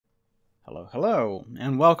Hello, hello,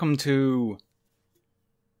 and welcome to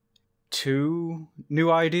two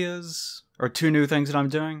new ideas, or two new things that I'm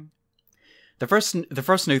doing. The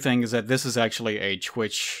first new thing is that this is actually a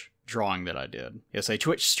Twitch drawing that I did. It's a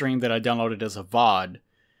Twitch stream that I downloaded as a VOD,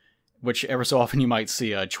 which ever so often you might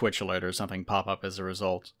see a Twitch alert or something pop up as a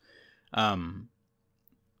result.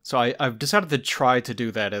 So I've decided to try to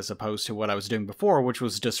do that as opposed to what I was doing before, which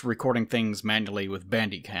was just recording things manually with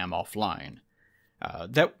Bandicam offline.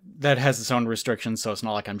 That has its own restrictions, so it's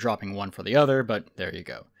not like I'm dropping one for the other, but there you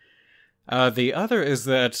go. The other is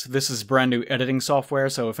that this is brand new editing software,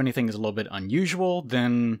 so if anything is a little bit unusual,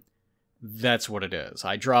 then that's what it is.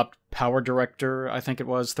 I dropped Power Director, I think it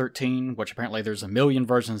was, 13, which apparently there's a million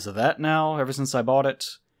versions of that now, ever since I bought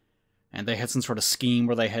it. And they had some sort of scheme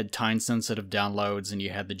where they had time-sensitive downloads and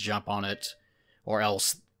you had to jump on it, or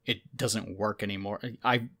else it doesn't work anymore.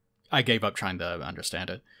 I gave up trying to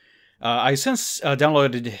understand it. I since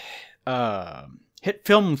downloaded Hit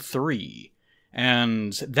Film 3,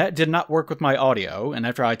 and that did not work with my audio, and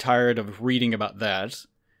after I tired of reading about that,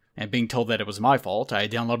 and being told that it was my fault, I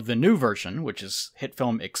downloaded the new version, which is Hit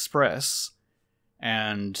Film Express,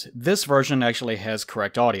 and this version actually has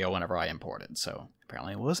correct audio whenever I import it, so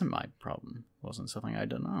apparently it wasn't my problem. It wasn't something I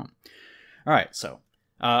didn't know. Alright, so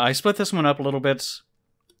I split this one up a little bit.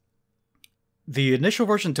 The initial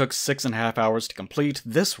version took 6.5 hours to complete.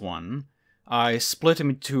 This one, I split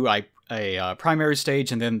into a primary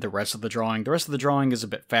stage and then the rest of the drawing. The rest of the drawing is a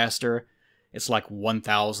bit faster. It's like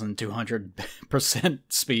 1,200%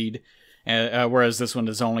 speed, whereas this one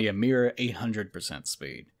is only a mere 800%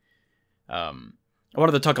 speed. I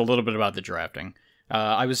wanted to talk a little bit about the drafting.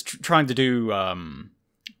 I was trying to do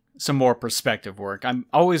some more perspective work. I'm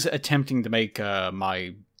always attempting to make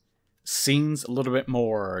my scenes a little bit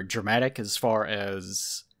more dramatic as far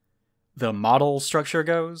as the model structure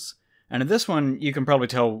goes. And in this one, you can probably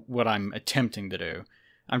tell what I'm attempting to do.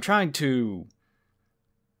 I'm trying to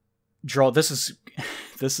draw... This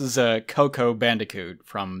is a Coco Bandicoot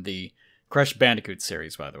from the Crash Bandicoot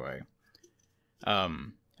series, by the way.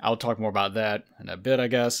 I'll talk more about that in a bit, I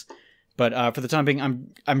guess. But for the time being,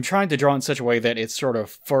 I'm trying to draw in such a way that it sort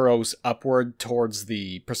of furrows upward towards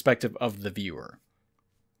the perspective of the viewer.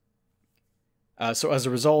 So as a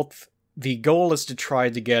result, the goal is to try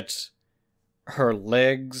to get her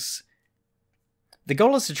legs... The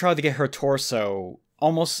goal is to try to get her torso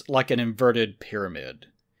almost like an inverted pyramid,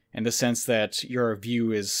 in the sense that your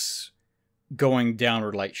view is going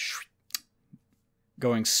downward, like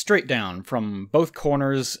going straight down from both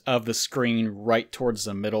corners of the screen right towards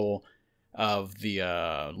the middle of the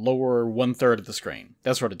lower 1/3 of the screen.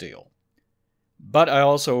 That sort of deal. But I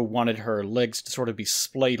also wanted her legs to sort of be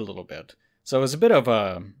splayed a little bit. So it was a bit of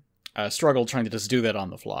a struggle trying to just do that on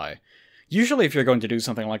the fly. Usually if you're going to do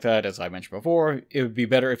something like that, as I mentioned before, it would be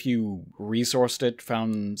better if you resourced it,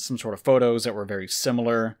 found some sort of photos that were very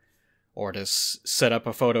similar, or just set up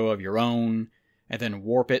a photo of your own, and then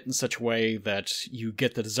warp it in such a way that you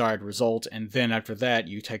get the desired result, and then after that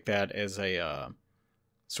you take that as a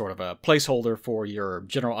sort of a placeholder for your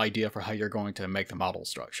general idea for how you're going to make the model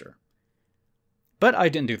structure. But I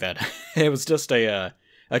didn't do that. It was just a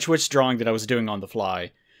Twitch drawing that I was doing on the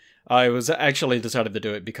fly. I was actually decided to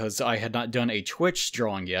do it because I had not done a Twitch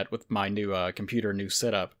drawing yet with my new computer, new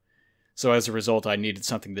setup. So as a result, I needed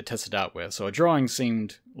something to test it out with, so a drawing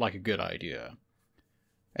seemed like a good idea.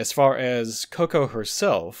 As far as Coco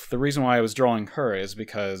herself, the reason why I was drawing her is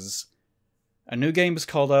because a new game is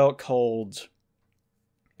called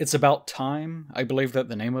It's About Time, I believe that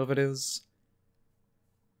the name of it is.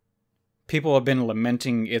 People have been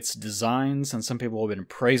lamenting its designs, and some people have been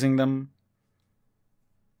praising them.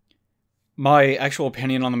 My actual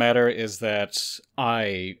opinion on the matter is that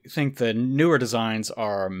I think the newer designs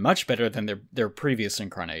are much better than their previous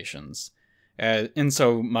incarnations, in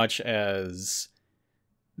so much as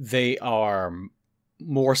they are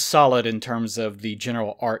more solid in terms of the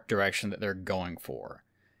general art direction that they're going for.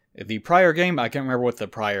 The prior game, I can't remember what the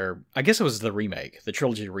prior... I guess it was the remake, the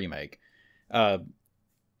trilogy remake.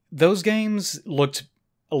 Those games looked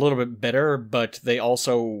a little bit better, but they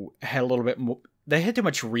also had a little bit more... They had too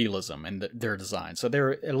much realism in their design, so they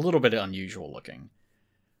were a little bit unusual looking.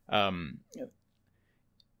 I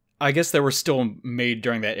guess they were still made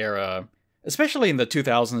during that era, especially in the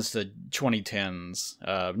 2000s to 2010s,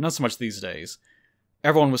 not so much these days.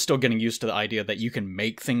 Everyone was still getting used to the idea that you can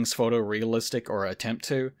make things photorealistic, or attempt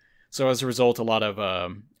to, so as a result a lot of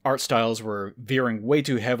art styles were veering way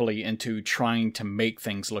too heavily into trying to make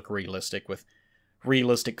things look realistic, with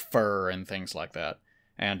realistic fur and things like that.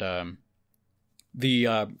 And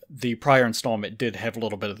the prior installment did have a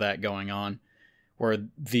little bit of that going on, where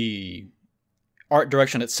the art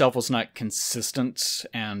direction itself was not consistent,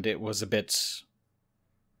 and it was a bit...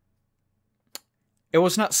 It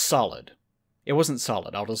was not solid. It wasn't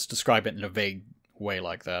solid. I'll just describe it in a vague way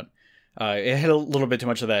like that. It had a little bit too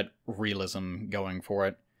much of that realism going for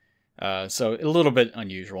it. So a little bit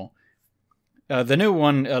unusual. The new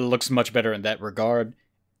one looks much better in that regard.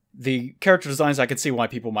 The character designs, I can see why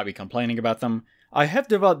people might be complaining about them. I have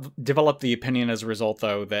developed the opinion as a result,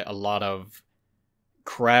 though, that a lot of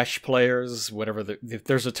Crash players, whatever if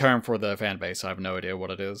there's a term for the fan base, I have no idea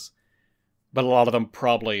what it is. But a lot of them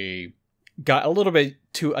probably got a little bit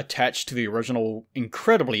too attached to the original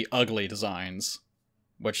incredibly ugly designs,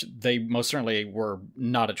 which they most certainly were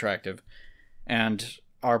not attractive, and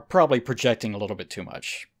are probably projecting a little bit too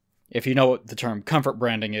much. If you know what the term comfort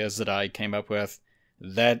branding is that I came up with,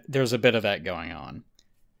 that there's a bit of that going on.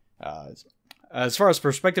 As far as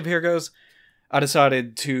perspective here goes, I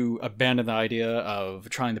decided to abandon the idea of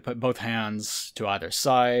trying to put both hands to either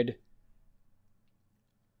side.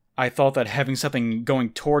 I thought that having something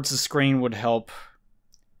going towards the screen would help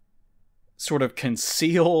sort of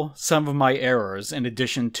conceal some of my errors, in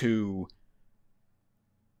addition to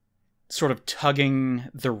sort of tugging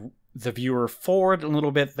the viewer forward a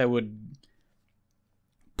little bit. That would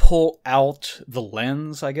pull out the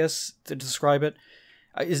lens, I guess, to describe it.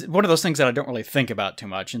 Is one of those things that I don't really think about too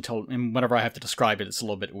much and whenever I have to describe it, it's a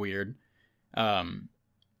little bit weird.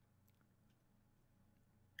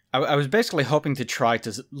 I was basically hoping to try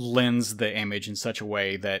to lens the image in such a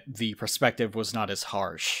way that the perspective was not as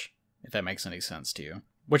harsh, if that makes any sense to you,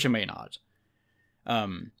 which it may not.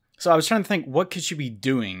 So I was trying to think, what could she be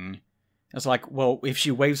doing? It's like, well, if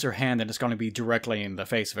she waves her hand, then it's going to be directly in the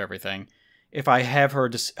face of everything. If I have her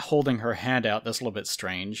just holding her hand out, that's a little bit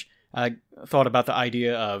strange. I thought about the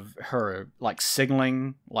idea of her, like,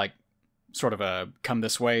 signaling, like, sort of a come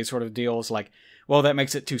this way sort of deal. It's like, well, that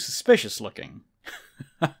makes it too suspicious looking.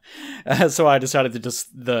 So I decided to just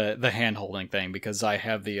the hand-holding thing, because I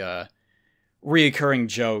have the reoccurring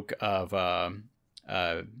joke of,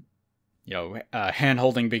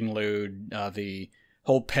 hand-holding being lewd, the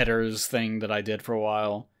whole petters thing that I did for a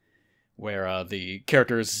while, where the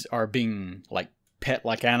characters are being, like,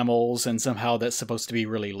 pet-like animals, and somehow that's supposed to be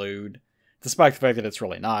really lewd, despite the fact that it's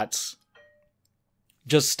really not.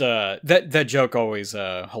 Just, that joke always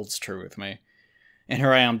holds true with me. And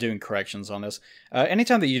here I am doing corrections on this.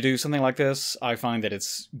 Anytime that you do something like this, I find that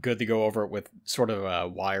it's good to go over it with sort of a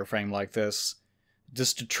wireframe like this,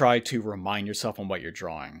 just to try to remind yourself on what you're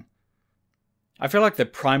drawing. I feel like the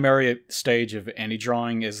primary stage of any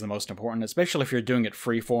drawing is the most important, especially if you're doing it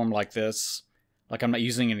freeform like this. Like, I'm not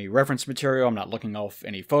using any reference material, I'm not looking off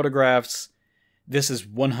any photographs. This is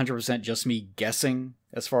 100% just me guessing,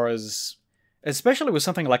 as far as... Especially with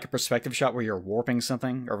something like a perspective shot where you're warping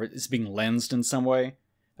something, or it's being lensed in some way,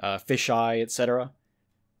 fisheye, etc.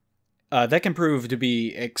 That can prove to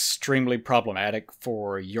be extremely problematic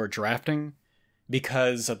for your drafting,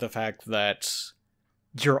 because of the fact that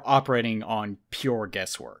you're operating on pure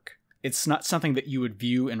guesswork. It's not something that you would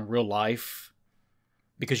view in real life,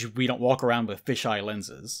 because we don't walk around with fisheye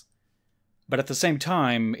lenses. But at the same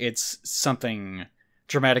time, it's something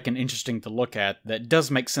dramatic and interesting to look at that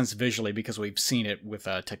does make sense visually, because we've seen it with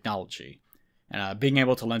technology. And being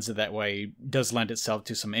able to lens it that way does lend itself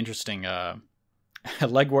to some interesting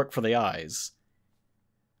legwork for the eyes.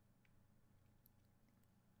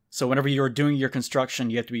 So whenever you're doing your construction,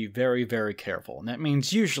 you have to be very, very careful. And that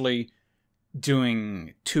means usually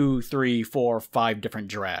doing 2, 3, 4, 5 different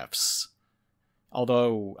drafts.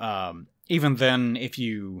 Although, even then, if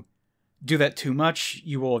you do that too much,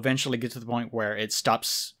 you will eventually get to the point where it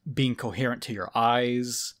stops being coherent to your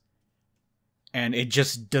eyes, and it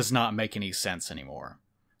just does not make any sense anymore.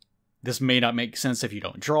 This may not make sense if you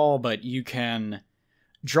don't draw, but you can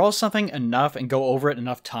draw something enough and go over it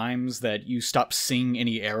enough times that you stop seeing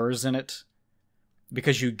any errors in it,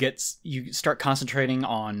 because you start concentrating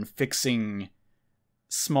on fixing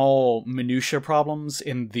small minutia problems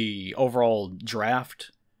in the overall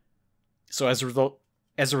draft. So as a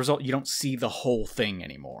result, you don't see the whole thing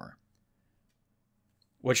anymore,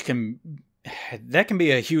 which can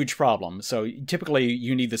be a huge problem. So typically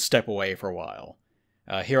you need to step away for a while.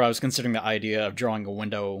 Here I was considering the idea of drawing a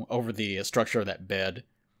window over the structure of that bed.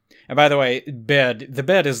 And by the way, the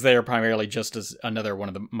bed is there primarily just as another one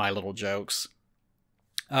of my little jokes.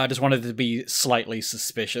 I just wanted it to be slightly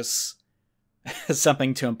suspicious.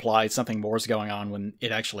 Something to imply something more is going on when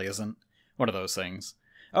it actually isn't. One of those things.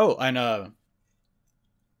 Oh, and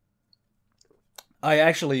I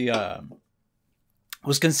actually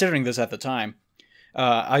was considering this at the time.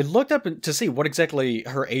 I looked up to see what exactly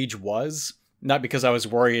her age was, not because I was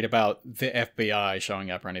worried about the FBI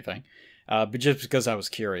showing up or anything. but just because I was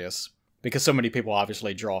curious, because so many people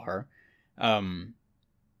obviously draw her.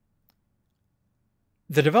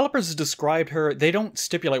 The developers describe her, they don't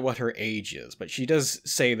stipulate what her age is, but she does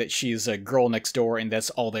say that she's a girl next door, and that's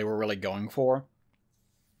all they were really going for.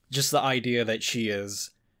 Just the idea that she is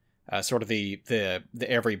sort of the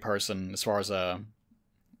every person as far as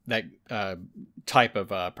that type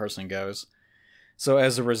of person goes. So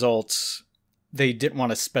as a result, they didn't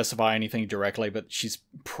want to specify anything directly, but she's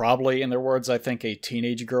probably, in their words, I think, a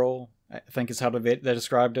teenage girl, I think is how they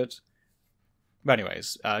described it. But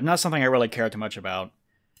anyways, not something I really care too much about.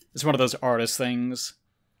 It's one of those artist things.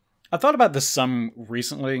 I thought about this some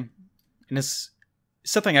recently, and it's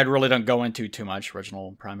something I really don't go into too much.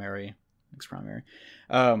 Original, primary, mixed primary.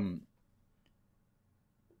 The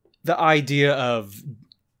idea of,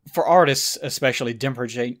 for artists especially,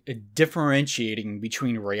 differentiating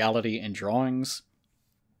between reality and drawings.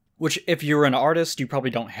 Which, if you're an artist, you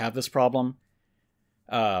probably don't have this problem.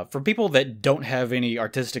 For people that don't have any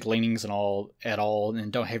artistic leanings at all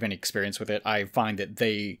and don't have any experience with it, I find that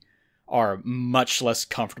they are much less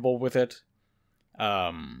comfortable with it.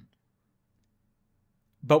 But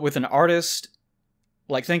with an artist,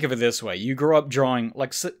 like, think of it this way. You grow up drawing,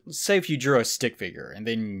 like, say if you drew a stick figure, and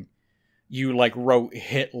then you, like, wrote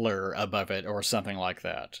Hitler above it or something like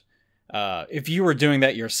that. If you were doing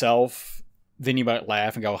that yourself, then you might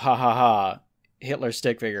laugh and go, ha ha ha, Hitler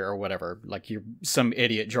stick figure or whatever. Like, you're some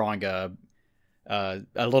idiot drawing a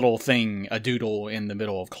little thing, a doodle in the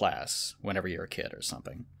middle of class whenever you're a kid or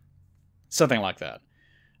something. Something like that.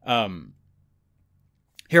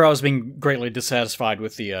 Here I was being greatly dissatisfied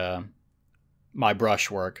with the my brush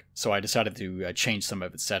work, so I decided to change some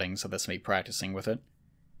of its settings, so that's me practicing with it.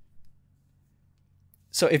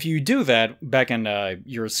 So if you do that back in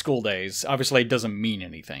your school days, obviously it doesn't mean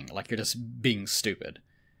anything. Like, you're just being stupid.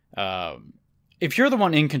 If you're the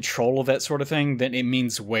one in control of that sort of thing, then it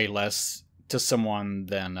means way less to someone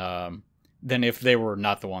than if they were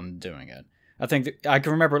not the one doing it. I think I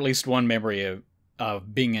can remember at least one memory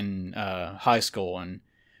of being in high school and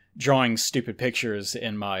drawing stupid pictures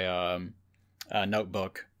in my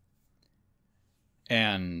notebook,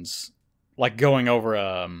 and like going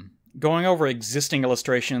over existing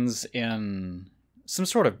illustrations in some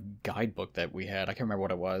sort of guidebook that we had. I can't remember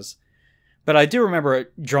what it was. But I do remember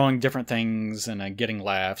drawing different things and getting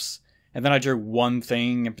laughs. And then I drew one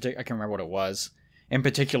thing, in particular, I can't remember what it was, in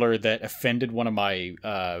particular that offended one of my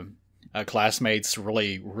classmates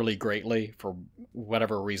really, really greatly for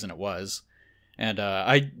whatever reason it was. And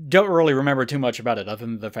I don't really remember too much about it other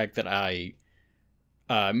than the fact that I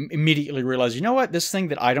immediately realized, you know what, this thing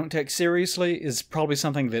that I don't take seriously is probably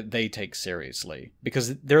something that they take seriously.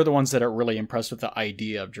 Because they're the ones that are really impressed with the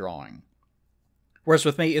idea of drawing. Whereas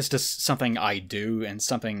with me, it's just something I do and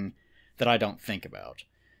something that I don't think about.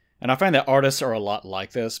 And I find that artists are a lot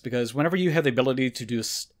like this, because whenever you have the ability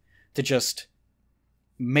to just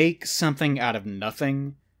make something out of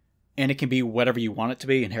nothing, and it can be whatever you want it to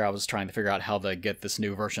be, and here I was trying to figure out how to get this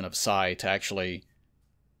new version of Psy to actually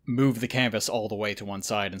move the canvas all the way to one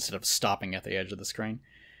side instead of stopping at the edge of the screen.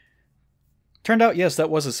 Turned out, yes,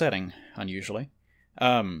 that was a setting, unusually.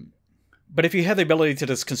 But if you have the ability to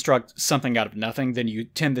just construct something out of nothing, then you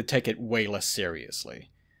tend to take it way less seriously.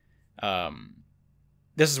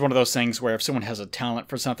 This is one of those things where if someone has a talent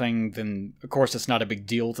for something, then of course it's not a big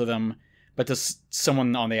deal to them. But to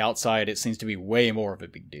someone on the outside, it seems to be way more of a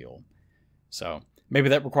big deal. So maybe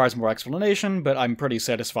that requires more explanation, but I'm pretty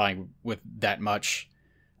satisfied with that much.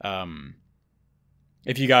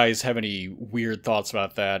 If you guys have any weird thoughts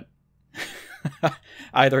about that,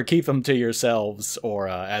 either keep them to yourselves or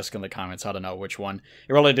ask in the comments. I don't know which one.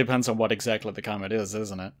 It really depends on what exactly the comment is,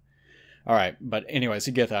 isn't it? Alright, but anyways,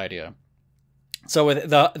 you get the idea. So with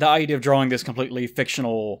the idea of drawing this completely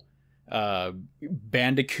fictional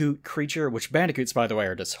Bandicoot creature, which Bandicoots, by the way,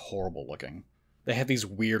 are just horrible looking. They have these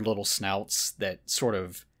weird little snouts that sort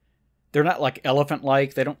of... They're not like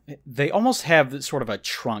elephant-like. They almost have sort of a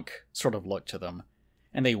trunk sort of look to them.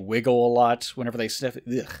 And they wiggle a lot whenever they sniff.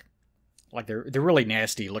 Ugh. Like, they're really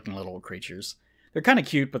nasty looking little creatures. They're kind of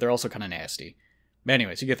cute, but they're also kind of nasty. But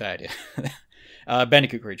anyways, you get the idea.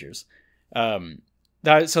 Bandicoot creatures. So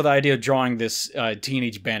the idea of drawing this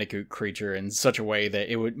teenage Bandicoot creature in such a way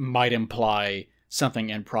that it might imply something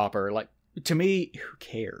improper, like, to me, who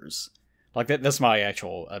cares? Like, that's my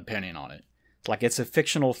actual opinion on it. It's like, it's a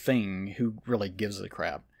fictional thing, who really gives a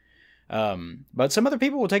crap? But some other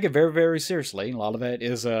people will take it very, very seriously. A lot of that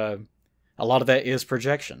is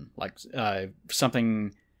projection. Like,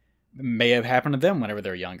 something may have happened to them whenever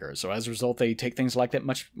they're younger. So as a result, they take things like that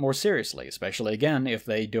much more seriously, especially, again, if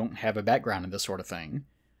they don't have a background in this sort of thing.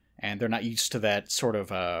 And they're not used to that sort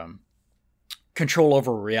of control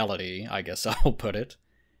over reality, I guess I'll put it,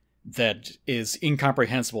 that is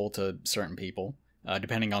incomprehensible to certain people,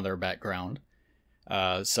 depending on their background.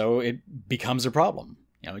 So it becomes a problem.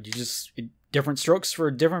 Different strokes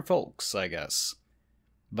for different folks, I guess.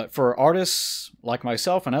 But for artists like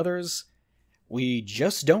myself and others, we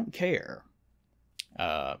just don't care.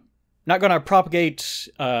 Not going to propagate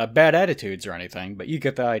bad attitudes or anything, but you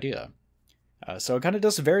get the idea. So it kind of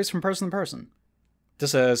just varies from person to person.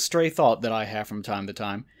 Just a stray thought that I have from time to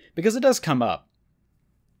time, because it does come up,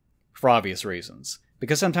 for obvious reasons.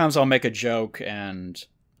 Because sometimes I'll make a joke and,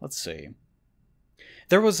 let's see.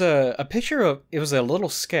 There was a picture of, it was a little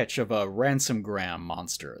sketch of a ransomgram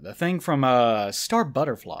monster, the thing from Star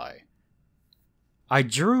Butterfly. I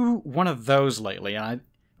drew one of those lately, and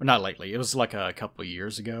not lately, it was like a couple of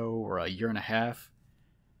years ago, or a year and a half.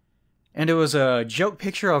 And it was a joke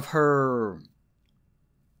picture of her.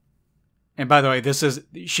 And by the way,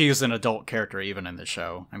 she is an adult character even in the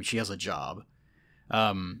show. I mean, she has a job.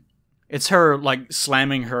 It's her, like,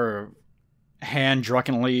 slamming her hand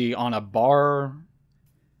drunkenly on a bar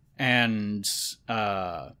and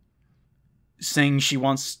saying she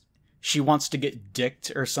wants to get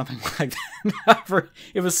dicked or something like that.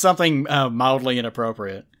 It was something mildly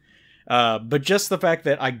inappropriate. But just the fact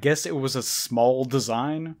that I guess it was a small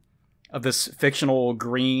design of this fictional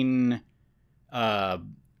green,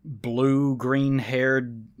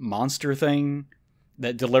 blue-green-haired monster thing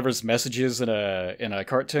that delivers messages in a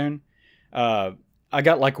cartoon. I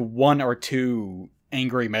got like 1 or 2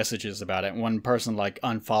 angry messages about it. One person like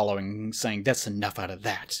unfollowing, saying that's enough out of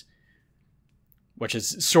that. Which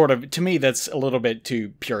is sort of, to me, that's a little bit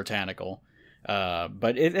too puritanical.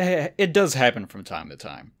 But it does happen from time to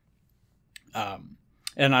time.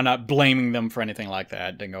 And I'm not blaming them for anything like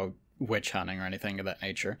that. Didn't go witch hunting or anything of that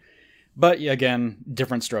nature. But again,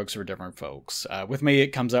 different strokes for different folks. With me,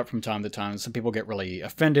 it comes up from time to time. Some people get really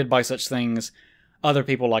offended by such things. Other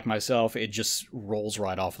people, like myself, it just rolls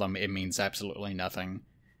right off them. It means absolutely nothing.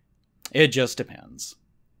 It just depends.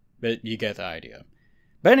 But you get the idea.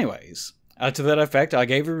 But anyways, to that effect, I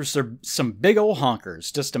gave her some big ol'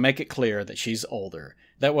 honkers, just to make it clear that she's older.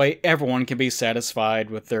 That way everyone can be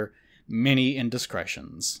satisfied with their many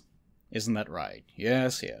indiscretions. Isn't that right?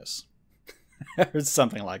 Yes, yes. Or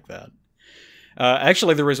something like that.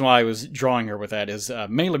 Actually, the reason why I was drawing her with that is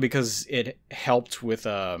mainly because it helped with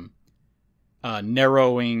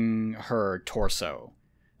narrowing her torso.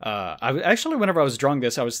 Actually, whenever I was drawing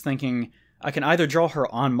this, I was thinking I can either draw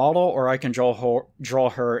her on model or I can draw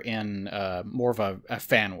her in more of a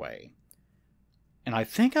fan way. And I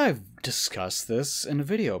think I've discussed this in a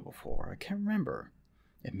video before. I can't remember.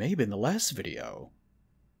 It may have been the last video.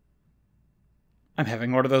 I'm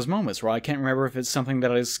having one of those moments where I can't remember if it's something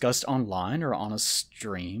that I discussed online or on a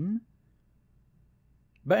stream.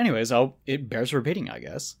 But anyways, it bears repeating, I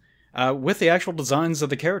guess. With the actual designs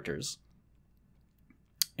of the characters.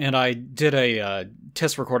 And I did a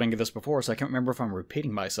test recording of this before, so I can't remember if I'm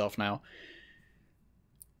repeating myself now.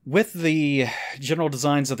 With the general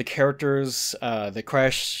designs of the characters, the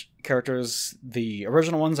Crash characters, the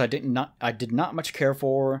original ones I did not much care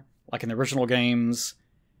for, like in the original games.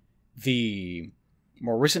 The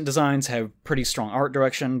more recent designs have pretty strong art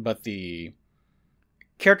direction, but the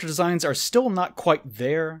character designs are still not quite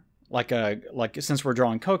there. Like since we're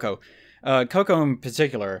drawing Coco, Coco in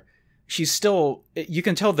particular, she's still, you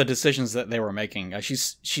can tell the decisions that they were making.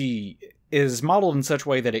 She is modeled in such a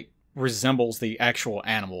way that it resembles the actual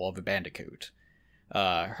animal of a Bandicoot.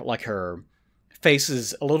 Like her face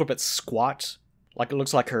is a little bit squat. Like it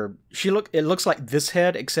looks like it looks like this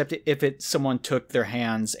head, except if someone took their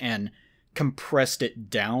hands and compressed it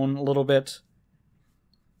down a little bit.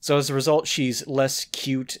 So as a result, she's less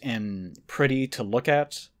cute and pretty to look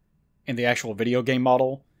at in the actual video game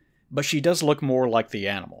model, but she does look more like the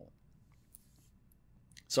animal.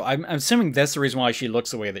 So I'm assuming that's the reason why she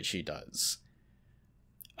looks the way that she does.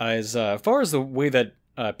 As far as the way that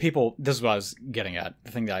people, this is what I was getting at,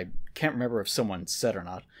 the thing that I can't remember if someone said or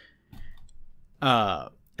not.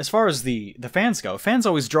 As far as the fans go, fans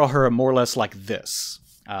always draw her more or less like this.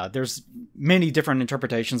 There's many different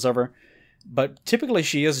interpretations of her, but typically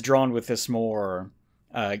she is drawn with this more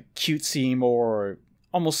cutesy, more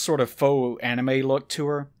almost sort of faux anime look to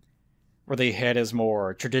her, where the head is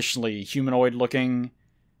more traditionally humanoid looking,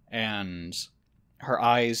 and her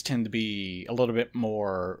eyes tend to be a little bit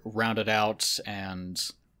more rounded out,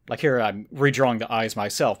 and like here I'm redrawing the eyes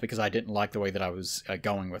myself because I didn't like the way that I was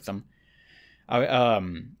going with them.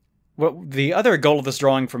 The other goal of this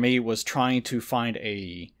drawing for me was trying to find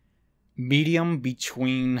a medium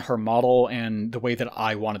between her model and the way that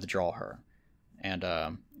I wanted to draw her. And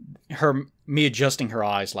me adjusting her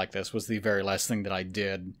eyes like this was the very last thing that I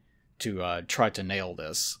did to try to nail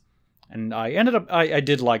this. And I ended up, I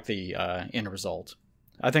did like the end result.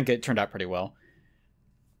 I think it turned out pretty well.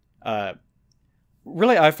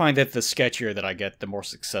 Really, I find that the sketchier that I get, the more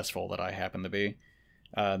successful that I happen to be.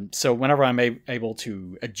 So whenever I'm able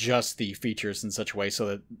to adjust the features in such a way so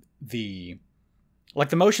that the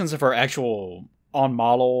motions of her actual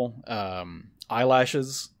on-model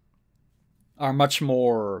eyelashes are much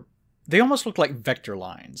more... They almost look like vector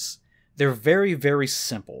lines. They're very, very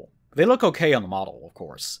simple. They look okay on the model, of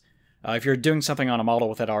course. If you're doing something on a model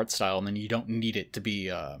with that art style, then you don't need it to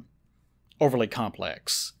be overly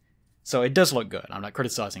complex. So it does look good. I'm not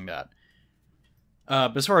criticizing that.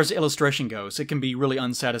 But as far as illustration goes, it can be really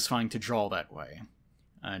unsatisfying to draw that way.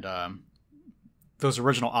 And those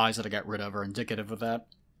original eyes that I got rid of are indicative of that.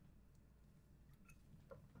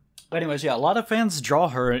 Anyways, yeah, a lot of fans draw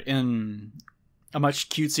her in a much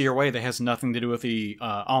cutesier way that has nothing to do with the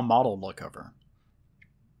on-model look of her.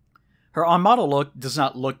 Her on-model look does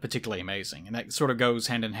not look particularly amazing, and that sort of goes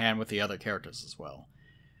hand in hand with the other characters as well.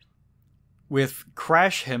 With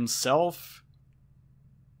Crash himself,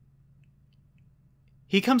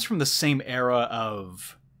 he comes from the same era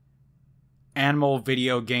of animal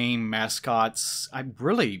video game mascots.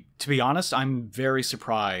 To be honest, I'm very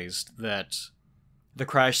surprised that the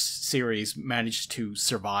Crash series managed to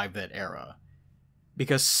survive that era.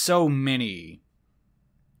 Because so many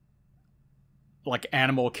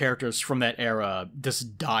animal characters from that era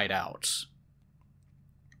just died out.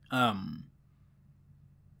 Even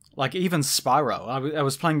Spyro. I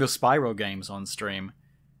was playing the Spyro games on stream,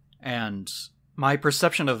 and my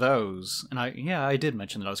perception of those, and I did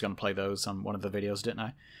mention that I was going to play those on one of the videos, didn't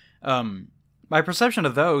I? My perception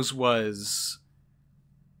of those was...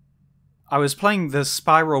 I was playing the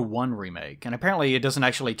Spyro 1 remake, and apparently it doesn't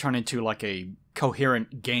actually turn into a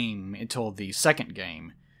coherent game until the second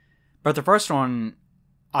game. But the first one,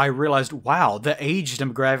 I realized, wow, the age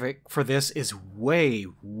demographic for this is way,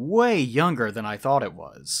 way younger than I thought it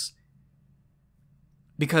was.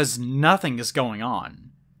 Because nothing is going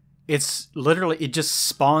on. It's literally, it just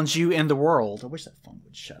spawns you in the world. I wish that phone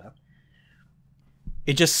would shut up.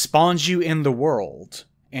 It just spawns you in the world,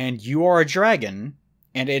 and you are a dragon,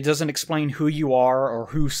 and it doesn't explain who you are, or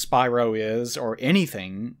who Spyro is, or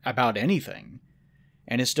anything about anything.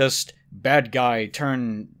 And it's just, bad guy,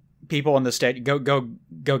 turn people in the state, go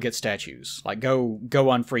get statues. Go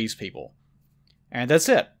unfreeze people. And that's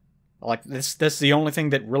it. That's the only thing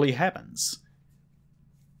that really happens.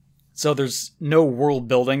 So there's no world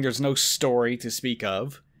building, there's no story to speak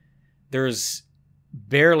of. There's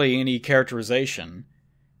barely any characterization.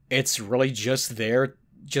 It's really just there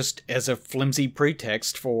just as a flimsy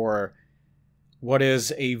pretext for what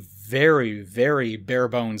is a very, very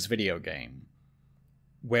bare-bones video game,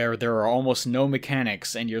 where there are almost no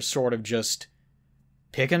mechanics, and you're sort of just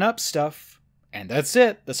picking up stuff, and that's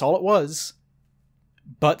it. That's all it was.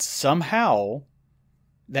 But somehow,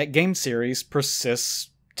 that game series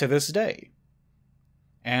persists to this day.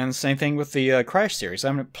 And same thing with the Crash series. I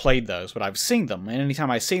haven't played those, but I've seen them, and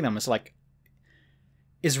anytime I see them, it's like,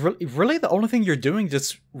 is really the only thing you're doing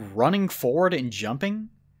just running forward and jumping?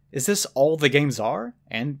 Is this all the games are?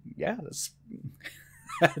 And yeah,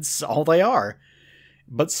 that's all they are.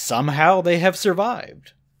 But somehow they have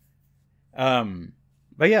survived. But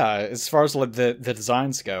yeah, as far as the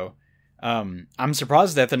designs go, I'm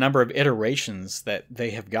surprised at the number of iterations that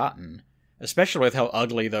they have gotten, especially with how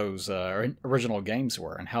ugly those original games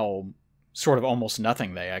were, and how sort of almost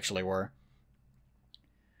nothing they actually were.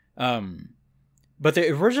 But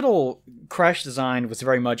the original Crash design was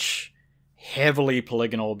very much heavily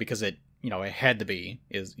polygonal because it had to be.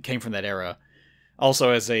 It came from that era.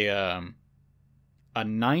 Also, as a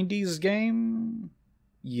 90s game?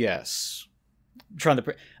 Yes.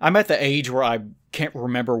 I'm at the age where I can't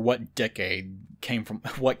remember what decade came from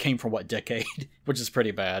what decade, which is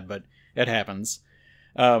pretty bad, but it happens.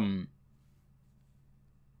 As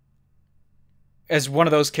one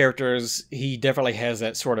of those characters, he definitely has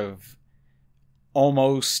that sort of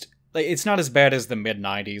almost... It's not as bad as the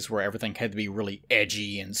mid-90s where everything had to be really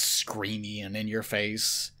edgy and screamy and in your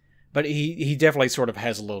face. But he definitely sort of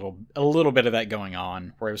has a little bit of that going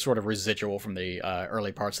on, where it was sort of residual from the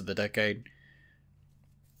early parts of the decade.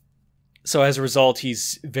 So as a result,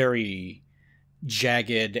 he's very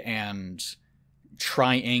jagged and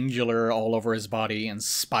triangular all over his body and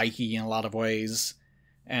spiky in a lot of ways.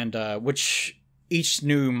 And which each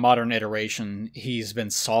new modern iteration, he's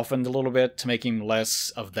been softened a little bit to make him less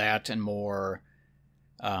of that and more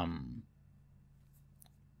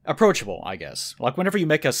approachable, I guess. Whenever you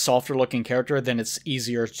make a softer looking character, then it's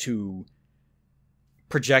easier to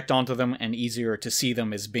project onto them and easier to see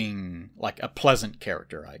them as being like a pleasant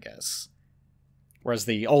character, I guess. Whereas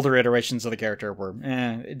the older iterations of the character were,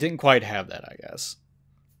 it didn't quite have that, I guess.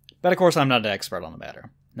 But of course, I'm not an expert on the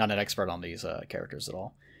matter. Not an expert on these characters at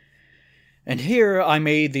all. And here I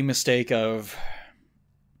made the mistake of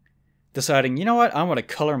deciding, you know what, I want to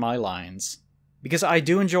color my lines. Because I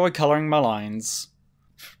do enjoy coloring my lines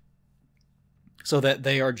so that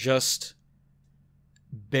they are just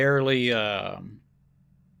barely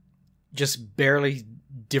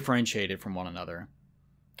differentiated from one another.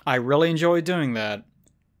 I really enjoy doing that,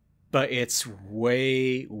 but it's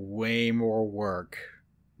way, way more work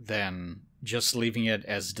than just leaving it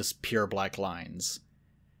as just pure black lines.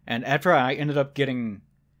 And after I ended up getting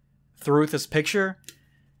through with this picture,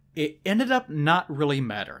 it ended up not really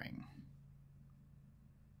mattering.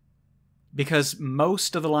 Because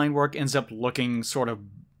most of the line work ends up looking sort of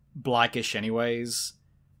blackish anyways.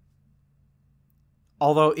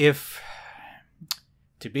 Although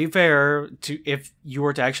to be fair, if you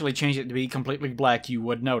were to actually change it to be completely black, you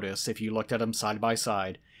would notice if you looked at them side by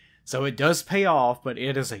side. So it does pay off, but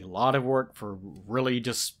it is a lot of work for really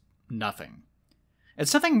just nothing.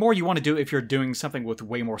 It's something more you want to do if you're doing something with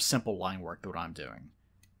way more simple line work than what I'm doing.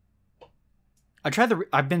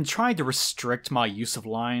 I've been trying to restrict my use of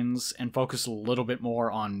lines and focus a little bit more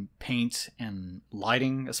on paint and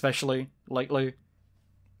lighting, especially lately.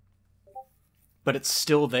 But it's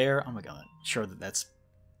still there. Oh my god, sure that's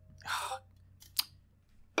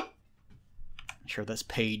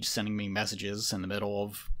Paige sending me messages in the middle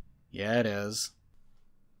of... Yeah, it is.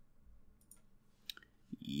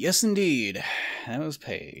 Yes, indeed. That was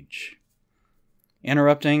Paige.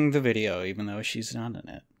 Interrupting the video, even though she's not in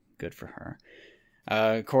it. Good for her.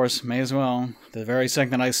 Of course, may as well. The very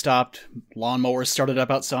second I stopped, lawnmowers started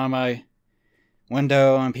up outside my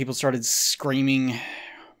window, and people started screaming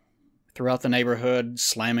throughout the neighborhood,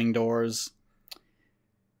 slamming doors.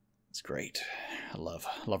 It's great. I love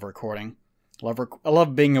recording. I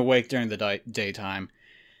love being awake during the daytime.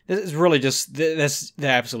 This is really just, that's the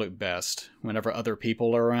absolute best whenever other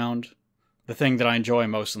people are around. The thing that I enjoy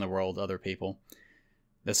most in the world, other people.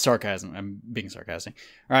 That's sarcasm. I'm being sarcastic.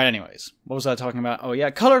 Alright, anyways. What was I talking about? Oh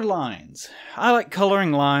yeah, colored lines. I like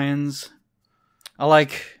coloring lines. I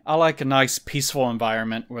like a nice peaceful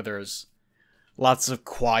environment where there's lots of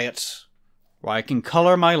quiet, where I can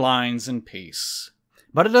color my lines in peace.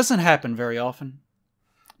 But it doesn't happen very often.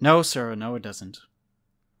 No, sir, no it doesn't.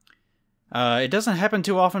 It doesn't happen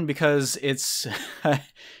too often because it's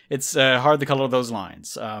hard to color those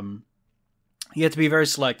lines. You have to be very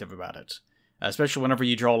selective about it. Especially whenever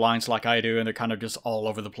you draw lines like I do and they're kind of just all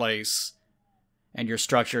over the place. And your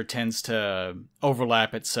structure tends to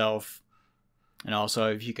overlap itself. And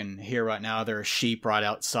also, if you can hear right now, there are sheep right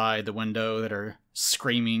outside the window that are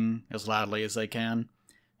screaming as loudly as they can.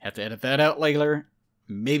 Have to edit that out later.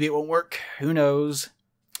 Maybe it won't work. Who knows?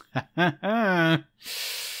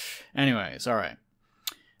 Anyways, alright.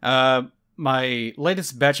 My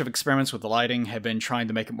latest batch of experiments with the lighting have been trying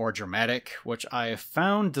to make it more dramatic, which I have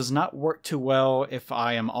found does not work too well if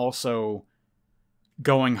I am also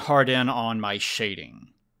going hard in on my shading.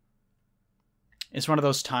 It's one of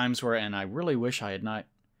those times where, and I really wish I had not,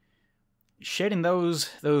 shading those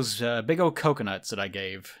big old coconuts that I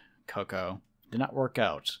gave Coco did not work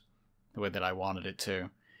out the way that I wanted it to.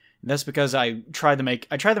 And that's because I tried to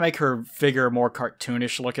make her figure more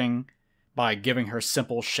cartoonish looking by giving her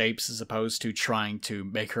simple shapes as opposed to trying to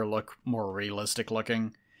make her look more realistic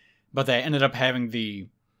looking. But they ended up having the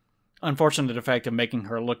unfortunate effect of making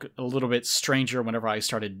her look a little bit stranger whenever I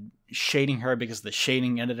started shading her, because the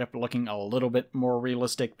shading ended up looking a little bit more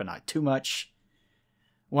realistic, but not too much.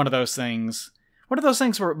 One of those things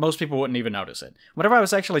where most people wouldn't even notice it. Whenever I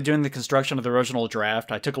was actually doing the construction of the original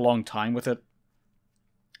draft, I took a long time with it.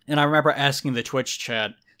 And I remember asking the Twitch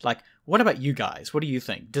chat, like, what about you guys? What do you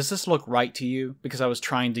think? Does this look right to you? Because I was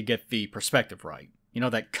trying to get the perspective right. You know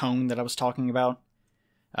that cone that I was talking about?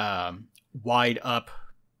 Wide up,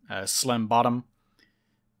 slim bottom.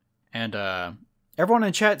 And everyone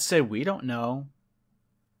in chat said, we don't know.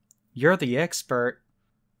 You're the expert.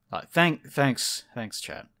 Thanks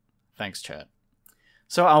chat. Thanks, chat.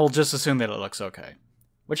 So I'll just assume that it looks okay.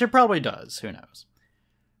 Which it probably does. Who knows?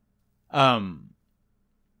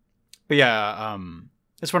 But yeah,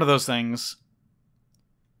 it's one of those things.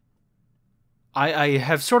 I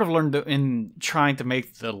have sort of learned in trying to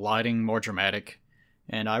make the lighting more dramatic.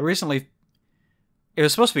 And I recently... It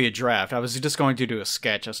was supposed to be a draft. I was just going to do a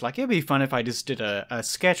sketch. I was like, it'd be fun if I just did a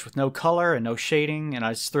sketch with no color and no shading. And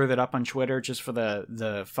I just threw that up on Twitter just for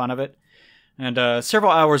the fun of it. And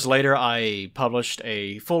several hours later, I published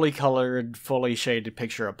a fully colored, fully shaded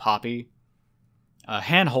picture of Poppy.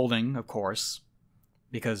 hand-holding, of course,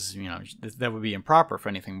 because, you know, that would be improper for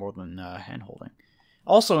anything more than hand-holding.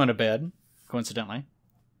 Also in a bed, coincidentally.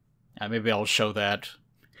 Maybe I'll show that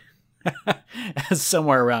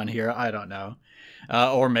somewhere around here. I don't know.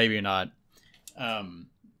 Or maybe not.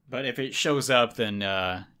 But if it shows up, then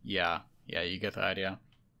yeah, you get the idea.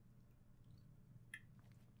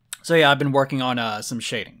 So yeah, I've been working on some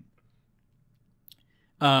shading.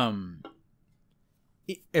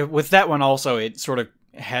 With that one also, it sort of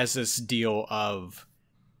has this deal of,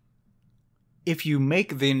 if you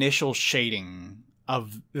make the initial shading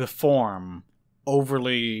of the form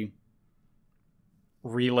overly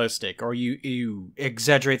realistic, or you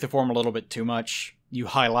exaggerate the form a little bit too much, you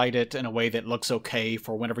highlight it in a way that looks okay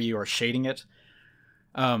for whenever you are shading it.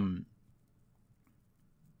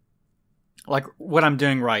 Like what I'm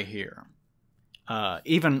doing right here.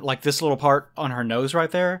 Even like this little part on her nose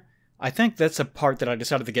right there, I think that's a part that I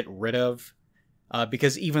decided to get rid of,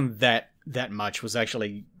 because even that much was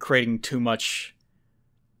actually creating too much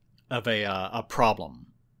of a problem.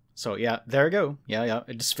 So yeah, there we go. Yeah,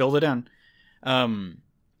 it just filled it in.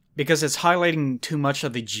 Because it's highlighting too much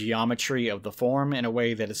of the geometry of the form in a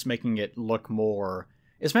way that it's making it look more...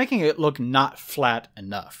 It's making it look not flat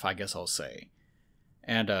enough, I guess I'll say.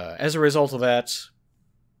 And as a result of that,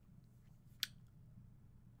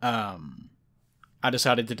 I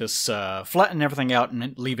decided to just flatten everything out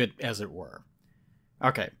and leave it as it were.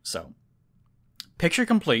 Okay, so picture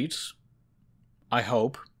complete, I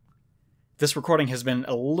hope. This recording has been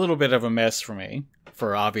a little bit of a mess for me,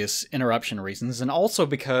 for obvious interruption reasons, and also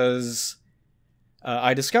because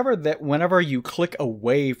I discovered that whenever you click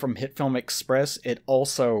away from HitFilm Express, it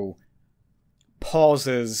also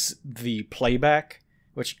pauses the playback,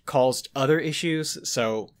 which caused other issues.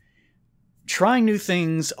 So trying new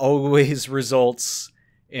things always results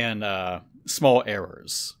in small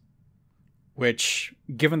errors, which,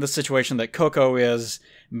 given the situation that Coco is,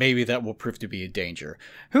 maybe that will prove to be a danger.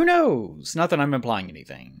 Who knows? Not that I'm implying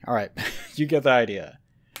anything. Alright, you get the idea.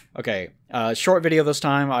 Okay, short video this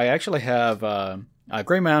time. I actually have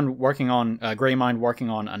Greymind working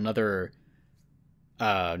on another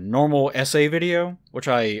normal essay video, which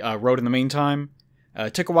I wrote in the meantime.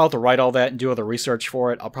 It took a while to write all that and do all the research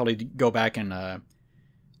for it. I'll probably go back and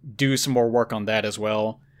do some more work on that as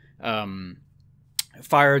well.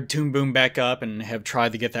 Fired Toon Boom back up and have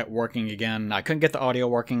tried to get that working again. I couldn't get the audio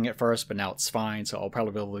working at first, but now it's fine, so I'll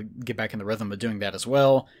probably be able to get back in the rhythm of doing that as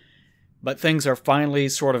well. But things are finally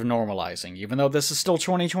sort of normalizing, even though this is still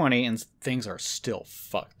 2020 and things are still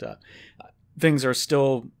fucked up. Things are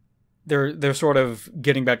still... They're sort of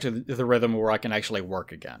getting back to the rhythm where I can actually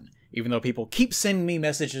work again. Even though people keep sending me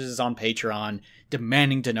messages on Patreon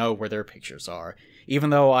demanding to know where their pictures are. Even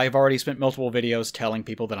though I've already spent multiple videos telling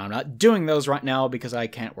people that I'm not doing those right now because I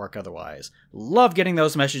can't work otherwise. Love getting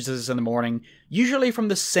those messages in the morning, usually from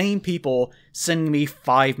the same people sending me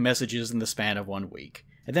 5 messages in the span of 1 week.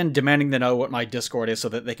 And then demanding to know what my Discord is so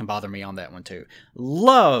that they can bother me on that one too.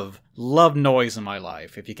 Love noise in my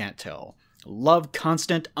life, if you can't tell. Love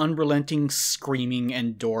constant, unrelenting screaming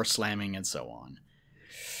and door slamming and so on.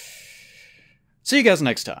 See you guys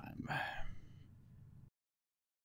next time.